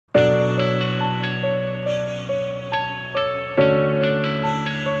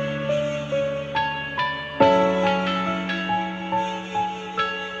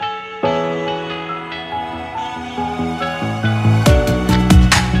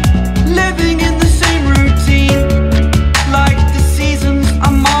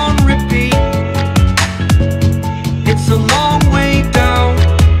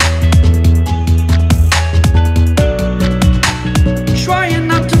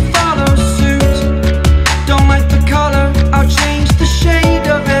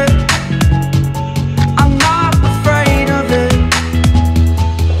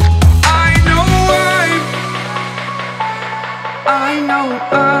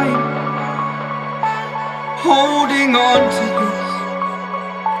holding on to this,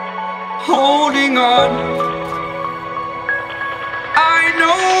 holding on.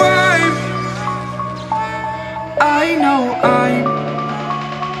 I know I'm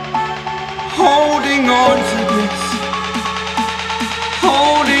holding on to this,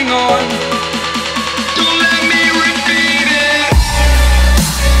 holding on. Don't let me repeat it.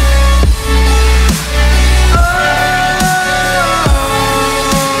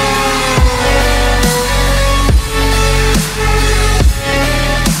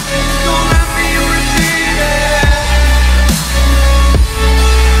 Don't let me repeat it.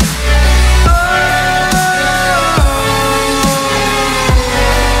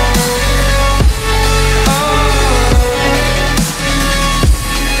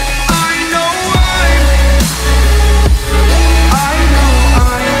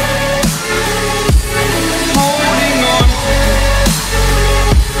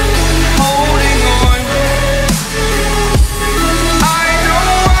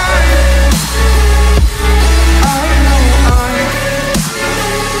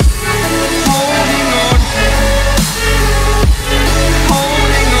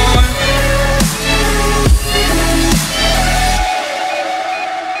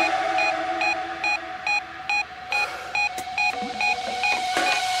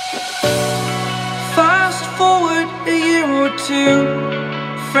 Fast forward a year or two,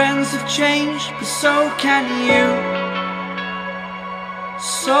 friends have changed, but so can you,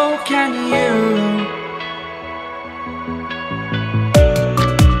 so can you.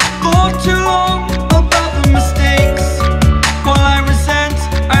 For too long about the mistakes, while I resent,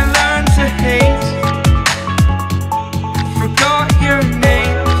 I learned to hate. Forgot your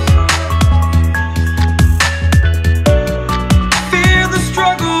names. Fear the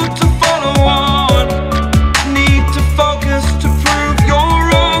struggle to follow on. Need to focus to prove you're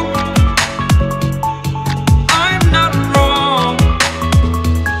wrong. I'm not wrong.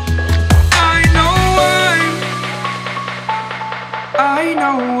 I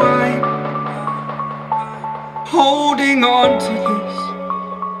know I'm holding on to this,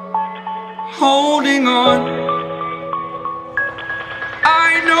 holding on.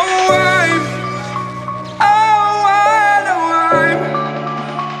 I know I'm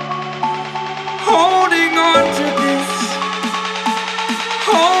holding on to this,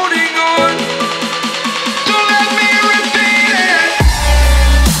 holding on. Don't let me repeat it.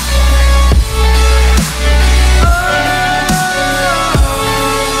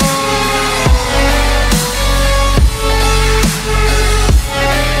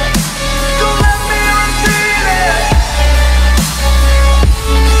 Don't let me repeat it.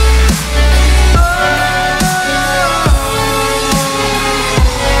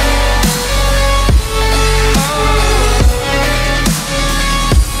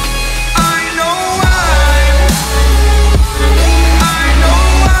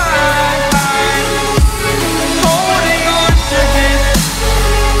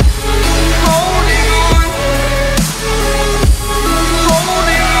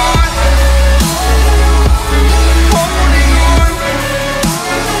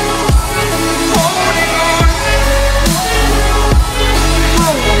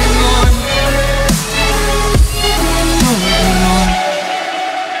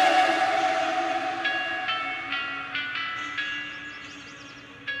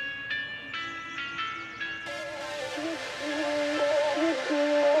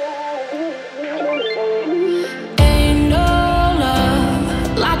 Ain't no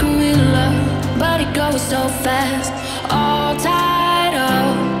love like a real love, but it goes so fast. All tied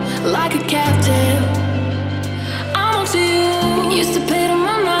up like a captive. I'm on to you. Used to pay to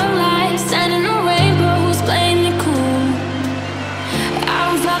my love lights, sending no rainbows, playing it cool. I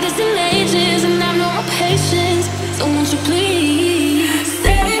don't felt this in ages, and I've no more patience. So won't you please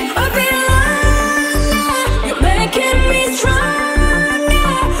stay a bit longer? You're making me stronger,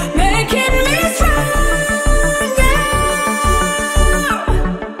 making me stronger.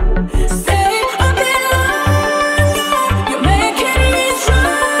 Stay a bit longer. You're making me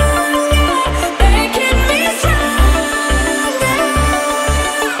stronger, making me stronger.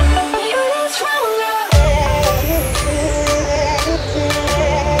 You get stronger.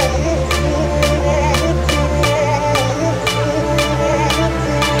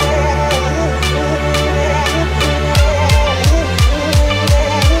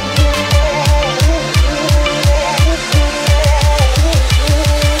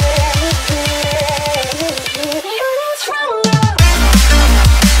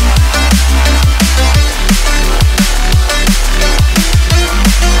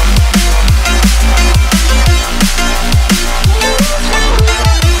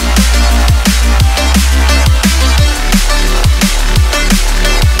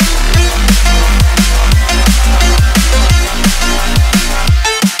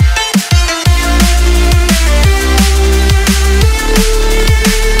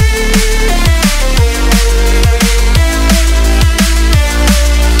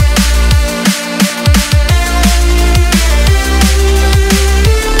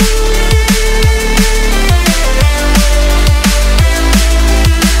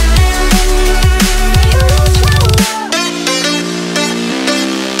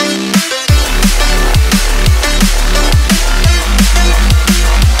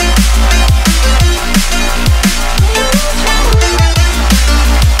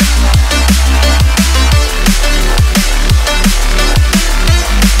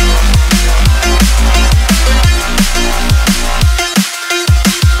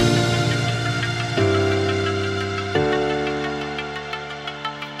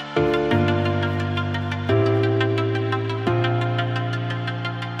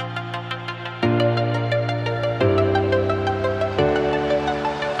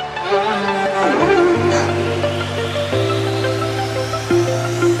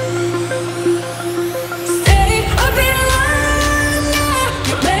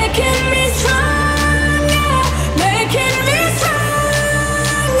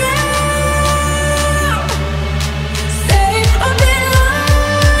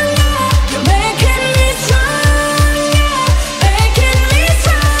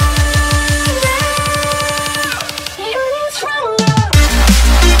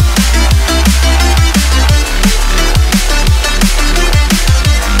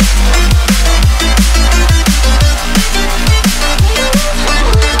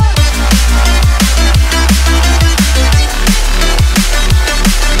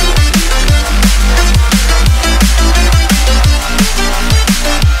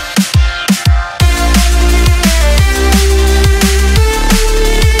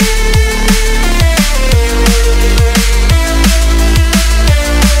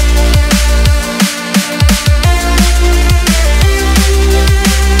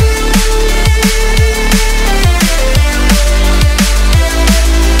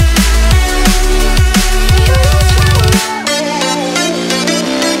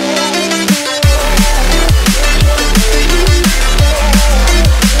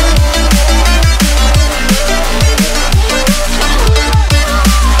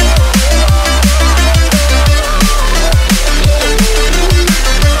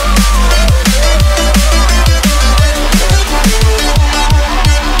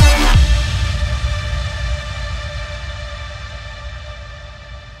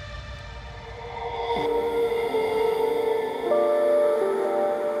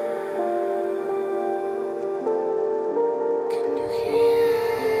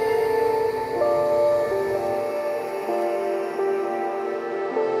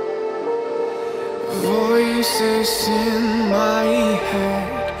 voices in my head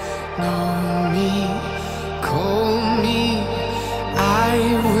know me, call me. I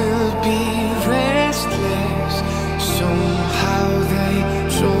will be restless. Somehow they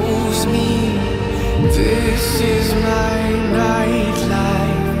chose me. This is my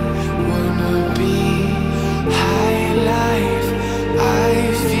nightlife. Wanna be high life. I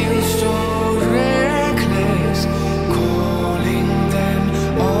feel so reckless, calling them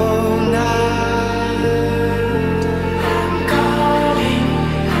all night. I'm calling,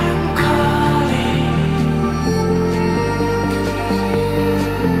 I'm calling.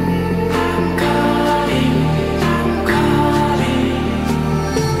 I'm calling, I'm calling.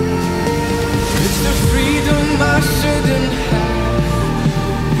 It's the freedom I shouldn't have,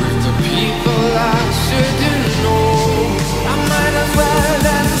 with the people I shouldn't know. I might as well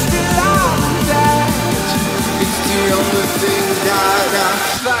end still on that. It's the only thing that I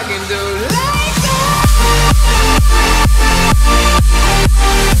fucking do like that.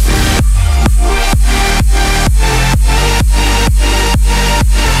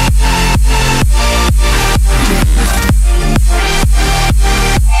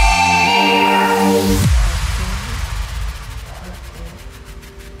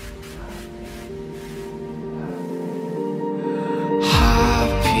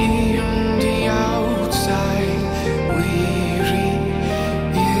 Happy on the outside, weary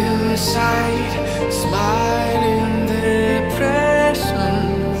inside, smiling depression.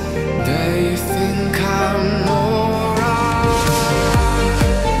 They think I'm alright.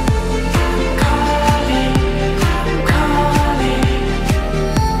 I'm calling, I'm calling.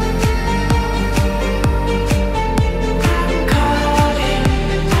 I'm calling,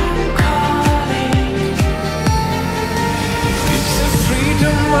 I'm calling. It's the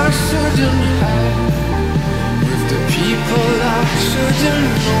freedom I shouldn't have, with the people I shouldn't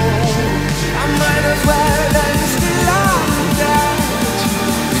know. I might as well